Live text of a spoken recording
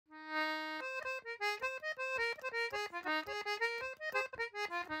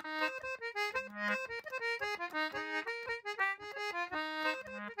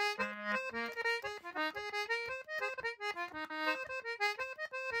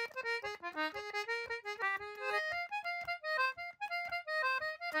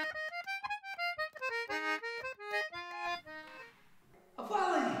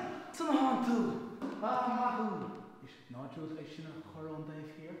Abhaile! San hán tú! Maithú! Is náisiúil é sin a chorón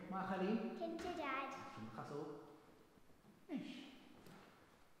daobh hir, má chalín? Cinnte dad. Sin chasó. Nis.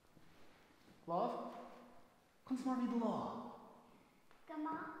 Láh? Cons mar bhí lá?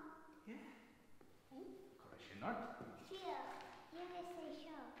 Gama. Yeah. Cor é sin ort? Sio. Ionad sé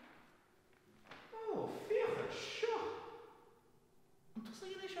seo. Oh, fíocha seo! An tusa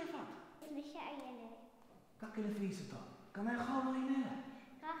dhéana sé ar fad? Is me sé a dhéanamh. Gacha le físeáin, gan é chabhair eile.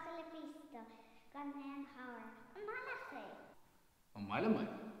 Gacha le físeáin, gan é an chabhair. An mala sé. An mile mai?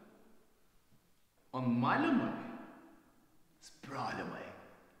 An mile mai? Spráile mai.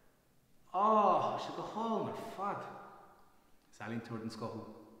 Se go háil mar fad. Salín túir den scoil.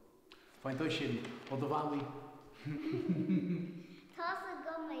 Fáint ó sin, ó do bhaí. Tás a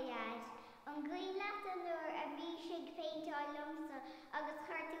gcomhair. An gcuin leat an nuair a bhí sig féinteáil lomsa agus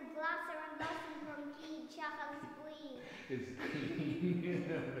chuirtú glas ar an lasan chun cíd teach agus buí. Is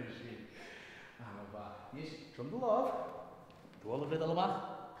sin. Anna bha. Níos, trom do láh. Dúil a bhid a bach?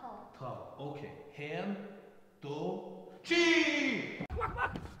 Tá. Tá, ok. Hen, dó, tí!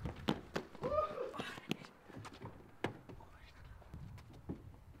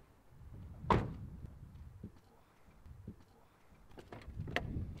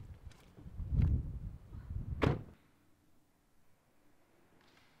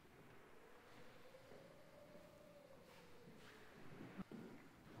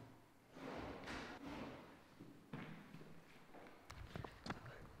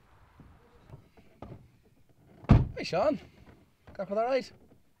 Hey Sean, gachfad all right?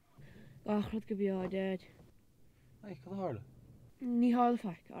 Gachrad go bia, Dad. Hey, cad hála? Ní hála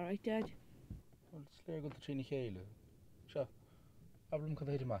faic, all right, Dad? Well, sléir go trína chéile. Seo, ablam cad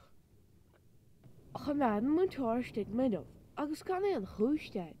éidir mach. Cha meadan mun táirstead midó, agus gan é an chúis,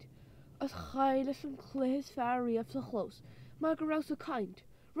 Dad. As chaile san chluis fear riamh sa chlós, má go rás a caint,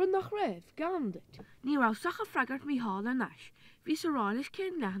 run nach raibh, gan dit. Ní rásach a freagart mí hála neis, hí sa rális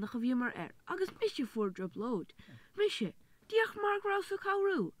cén lehanach a bhí mar agus misise fuair drop load. Misise, diach mar go rás a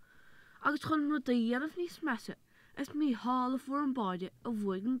cawrú. Agus chun rud a dhéanamh níos measa, is mí hála fuair an báide a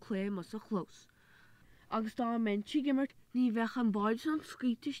bhuaig an clé mas a chlós. Agus dá mentí gimmert ní bheith an báide san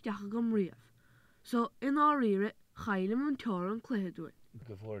scrítis deach gom riamh. So in áíire chaile mun tear an cléadúir.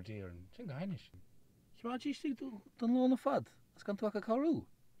 Go bhór díarn, sin go hainis. Chimátí sí don lóna fad, as gan tú a cawrú?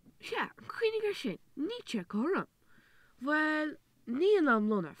 Se, an chuoinnigar sin, ní te chom. Well, ní an am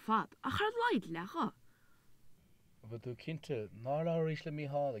lón ar fad, a char leid lecha. Ba tú cinnte ná áéis le mí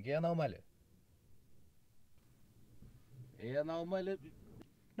hála, géan á meile? Éan á meile?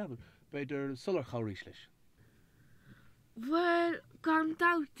 Na, beidir sular chawrís leis. Well, gan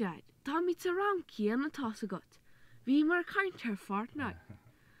dawt, Dad, tá mí sa rám cían atá a got. Bhí mar caint ar fart ná.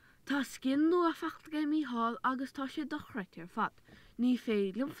 Tá scin nó a fecht ga mí hall agus tá sé dochreit ar fad. Ní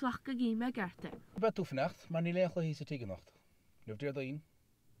féidlim flach go gí me gerte. Bet tú fannacht, mar ní léach le hí sa tíige nacht. Nuh dír daon,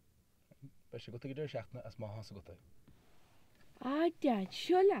 be sé go idir seachna as má has a go. Dad,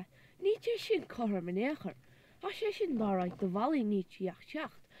 siúla, ní te sin choir man éair. A sé sin náráid do bhalaí ní tíach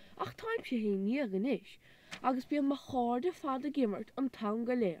teacht, ach táim sé hí níag an isis, agus bíon mar cháde fad a gimmert an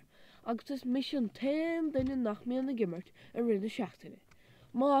teanga léir, agus is mis an téim duine nach mí an gimmert a rinne seachtainine.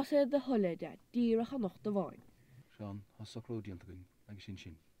 Má sé de thoile, Dad, díreach an nocht a bháin. Sean, has sacródianta goin, agus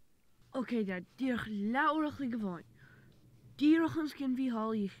sin. Ok, Dad, díreach leabharach le go bháin. Díreach an cin bhí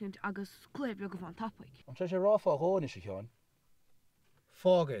hall íchint agus cléibh go bháin tapaig. An sé ráfa ghóin is Seán.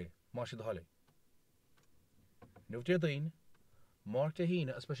 Fág é, má sé do thoile. Nuh dír daon, máirt a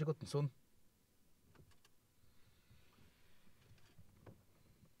híine as be sé go an sun.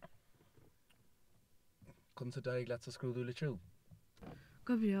 Chun sa daig leat sa scrúdú le trú.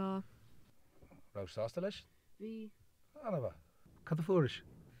 Go bhíá. Rás sásta leis? Bhí. Anna bha, cad a fuairis?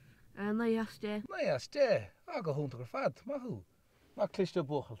 Na jaste. Na jaste, a go húnta gur fad, maithú. Má cliste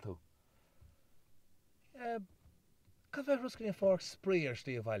buchal tú. Cad bheith ruscaí an fórc spríir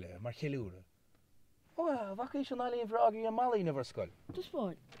tí a bhaile, mar cheiliúra? Bhac é sin alíon bhrágaí a malaí na bhar scoil. Dus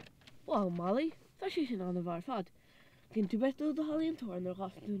fáin. Well, Molly, tá sé sin an a bhar fad. Cinn tú betú do halíon tóir nar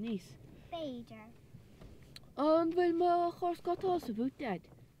gas tú níos. Beidir. An bhfuil me chós gotá sa bhút, Dad.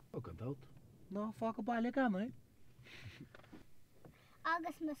 O go dát. Ná fá go baile gan, é?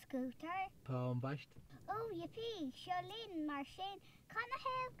 Agus ma scooter. Tá an baist. Yippee, Charlene mar sin. Canna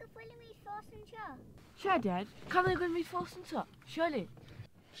héal go bhfuil mí fósan seo? Se, Dad, can I go mí fósan sa? Seolín.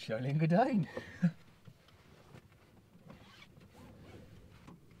 Seolín go dain.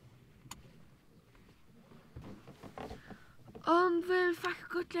 An bhfuil feic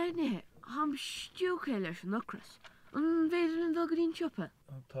go lénithe, ham stiúché leis an ocras, An bhéidir an dogadín siopa?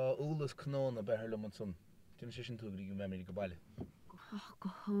 Tá úlas cnón a bethir le man son. Dúna sé sin túgaí go memorí go baile. Go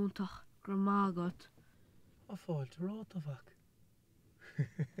hóntaach, gur mágat. A fáilte rát a bhac.